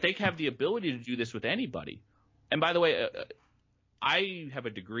 But they have the ability to do this with anybody. And by the way, I have a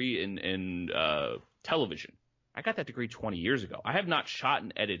degree in television. I got that degree 20 years ago. I have not shot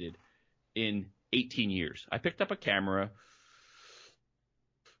and edited in 18 years. I picked up a camera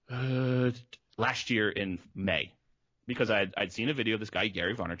last year in May. Because I'd seen a video of this guy,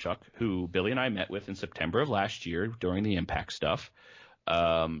 Gary Vaynerchuk, who Billy and I met with in September of last year during the Impact stuff.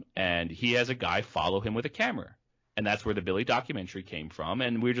 And he has a guy follow him with a camera. And that's where the Billy documentary came from.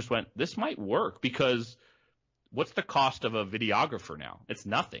 And we just went, this might work because what's the cost of a videographer now? It's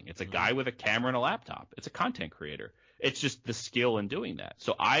nothing. It's a guy with a camera and a laptop. It's a content creator. It's just the skill in doing that.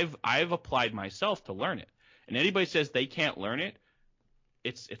 So I've applied myself to learn it. And anybody says they can't learn it,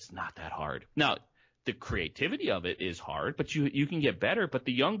 it's not that hard. Now, the creativity of it is hard, but you can get better. But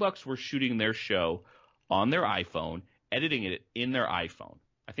the Young Bucks were shooting their show on their iPhone, editing it in their iPhone.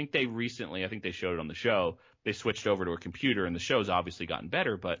 I think they showed it on the show. They switched over to a computer, and the show's obviously gotten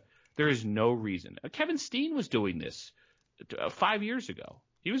better, but there is no reason. Kevin Steen was doing this 5 years ago.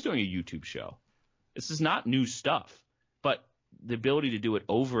 He was doing a YouTube show. This is not new stuff, but the ability to do it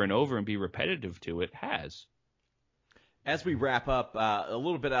over and over and be repetitive to it has. As we wrap up, a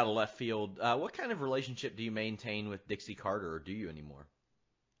little bit out of left field, what kind of relationship do you maintain with Dixie Carter, or do you anymore?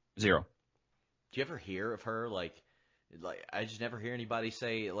 Zero. Do you ever hear of her? Like I just never hear anybody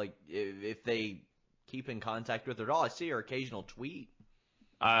say, like, if they keep in contact with her at all. I see her occasional tweet.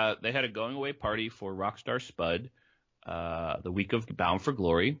 They had a going-away party for Rockstar Spud the week of Bound for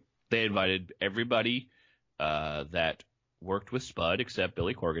Glory. They invited everybody that worked with Spud except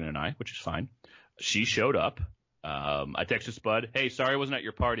Billy Corgan and I, which is fine. She showed up. I texted Spud, hey, sorry I wasn't at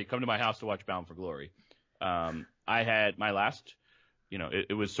your party. Come to my house to watch Bound for Glory. I had my last,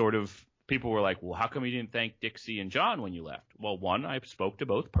 it was sort of, people were like, well, how come you didn't thank Dixie and John when you left? Well, one, I spoke to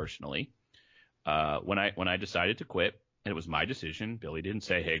both personally. When I decided to quit, and it was my decision, Billy didn't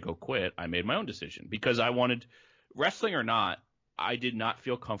say, hey, go quit. I made my own decision because I wanted, wrestling or not, I did not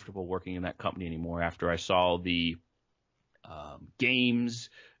feel comfortable working in that company anymore after I saw the games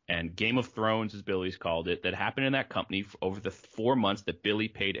and Game of Thrones, as Billy's called it, that happened in that company over the 4 months that Billy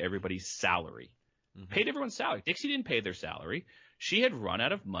paid everybody's salary. Mm-hmm. Paid everyone's salary. Dixie didn't pay their salary. She had run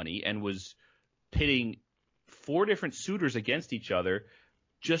out of money and was pitting 4 different suitors against each other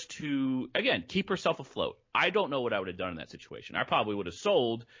just to, again, keep herself afloat. I don't know what I would have done in that situation. I probably would have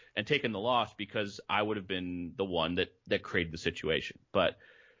sold and taken the loss because I would have been the one that created the situation. But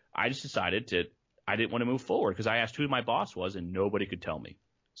I just decided I didn't want to move forward because I asked who my boss was and nobody could tell me.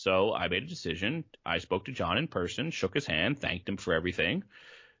 So I made a decision. I spoke to John in person, shook his hand, thanked him for everything.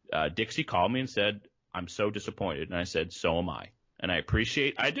 Dixie called me and said, I'm so disappointed. And I said, so am I. And I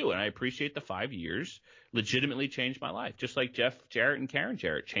appreciate the 5 years legitimately changed my life, just like Jeff Jarrett and Karen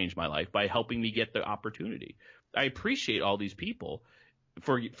Jarrett changed my life by helping me get the opportunity. I appreciate all these people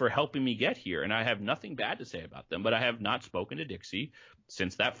for helping me get here, and I have nothing bad to say about them, but I have not spoken to Dixie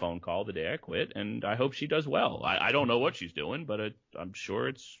since that phone call the day I quit, and I hope she does well. I don't know what she's doing, but I'm sure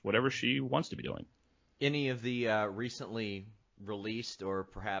it's whatever she wants to be doing. Any of the recently released or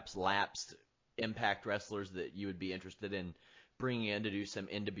perhaps lapsed Impact wrestlers that you would be interested in bringing in to do some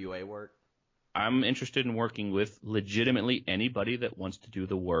NWA work? I'm interested in working with legitimately anybody that wants to do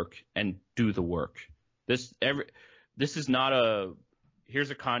the work and do the work. This is not a here's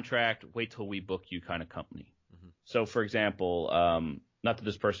a contract, wait till we book you kind of company. Mm-hmm. So, for example, not that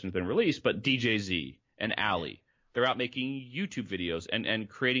this person's been released, but DJZ and Ali, they're out making YouTube videos and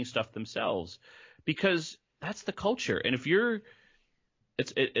creating stuff themselves because that's the culture. And if you're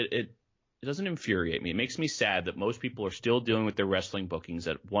it doesn't infuriate me. It makes me sad that most people are still dealing with their wrestling bookings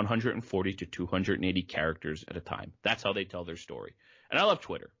at 140 to 280 characters at a time. That's how they tell their story. And I love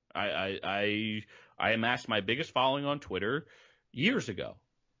Twitter. I amassed my biggest following on Twitter years ago.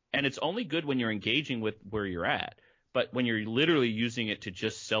 And it's only good when you're engaging with where you're at. But when you're literally using it to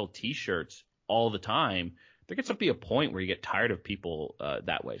just sell T-shirts all the time, there gets to be a point where you get tired of people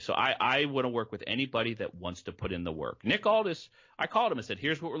that way. So I want to work with anybody that wants to put in the work. Nick Aldis, I called him and said,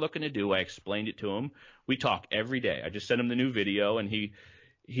 here's what we're looking to do. I explained it to him. We talk every day. I just sent him the new video, and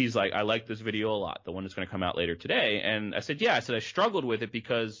he's like, I like this video a lot, the one that's going to come out later today. And I said, yeah. I struggled with it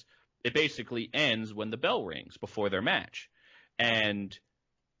because it basically ends when the bell rings before their match. And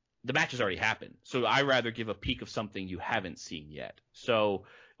the match has already happened. So I rather give a peek of something you haven't seen yet. So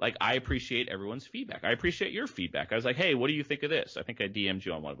I appreciate everyone's feedback. I appreciate your feedback. I was like, hey, what do you think of this? I think I DM'd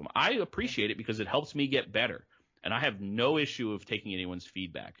you on one of them. I appreciate it because it helps me get better. And I have no issue of taking anyone's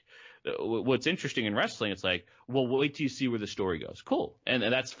feedback. What's interesting in wrestling, it's like, well, wait till you see where the story goes. Cool. And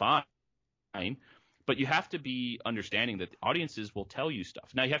that's fine. But you have to be understanding that the audiences will tell you stuff.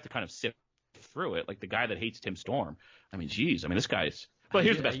 Now you have to kind of sift through it. Like the guy that hates Tim Storm. This guy's – but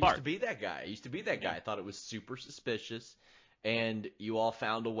here's the best part. I used to be that guy. I thought it was super suspicious. And you all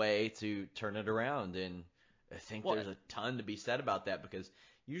found a way to turn it around, and I think there's a ton to be said about that because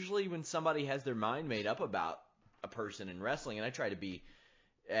usually when somebody has their mind made up about a person in wrestling, and I try to be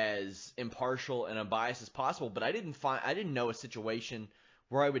as impartial and unbiased as possible, but I didn't know a situation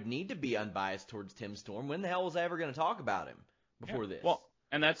where I would need to be unbiased towards Tim Storm. When the hell was I ever going to talk about him before this? Well,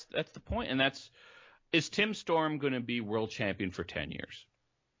 and that's the point, and is Tim Storm going to be world champion for 10 years?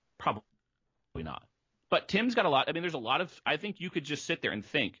 Probably not. But Tim's got a lot. There's a lot of – I think you could just sit there and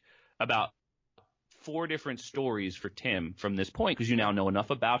think about 4 different stories for Tim from this point because you now know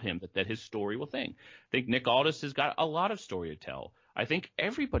enough about him that his story will think. I think Nick Aldis has got a lot of story to tell. I think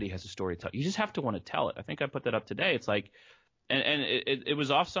everybody has a story to tell. You just have to want to tell it. I think I put that up today. It's like, and it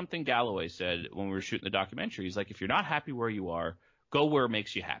was off something Galloway said when we were shooting the documentary. He's like, if you're not happy where you are, go where it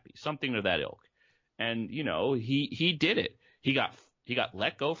makes you happy. Something to that ilk. And he did it. He got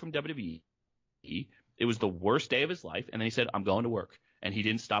let go from WWE. It was the worst day of his life, and then he said, I'm going to work. And he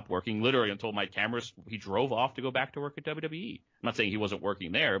didn't stop working literally until my cameras. He drove off to go back to work at WWE. I'm not saying he wasn't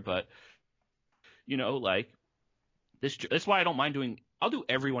working there, but like this. That's why I don't mind doing. I'll do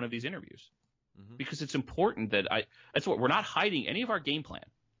every one of these interviews because it's important that that's what we're not hiding any of our game plan.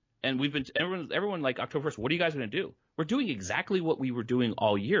 And we've been everyone like October 1st. What are you guys going to do? We're doing exactly what we were doing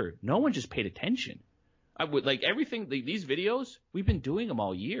all year. No one just paid attention. I would like everything. These videos, we've been doing them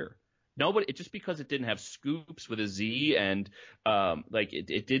all year. Nobody, just because it didn't have scoops with a Z and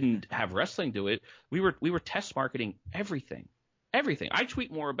it didn't have wrestling to it, we were test marketing everything. I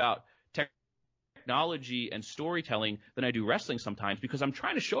tweet more about technology and storytelling than I do wrestling sometimes because I'm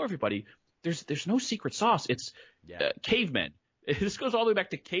trying to show everybody there's no secret sauce. It's cavemen. This goes all the way back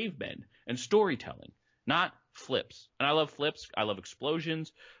to cavemen and storytelling, not flips. And I love flips. I love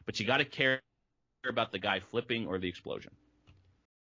explosions, but you got to care about the guy flipping or the explosion.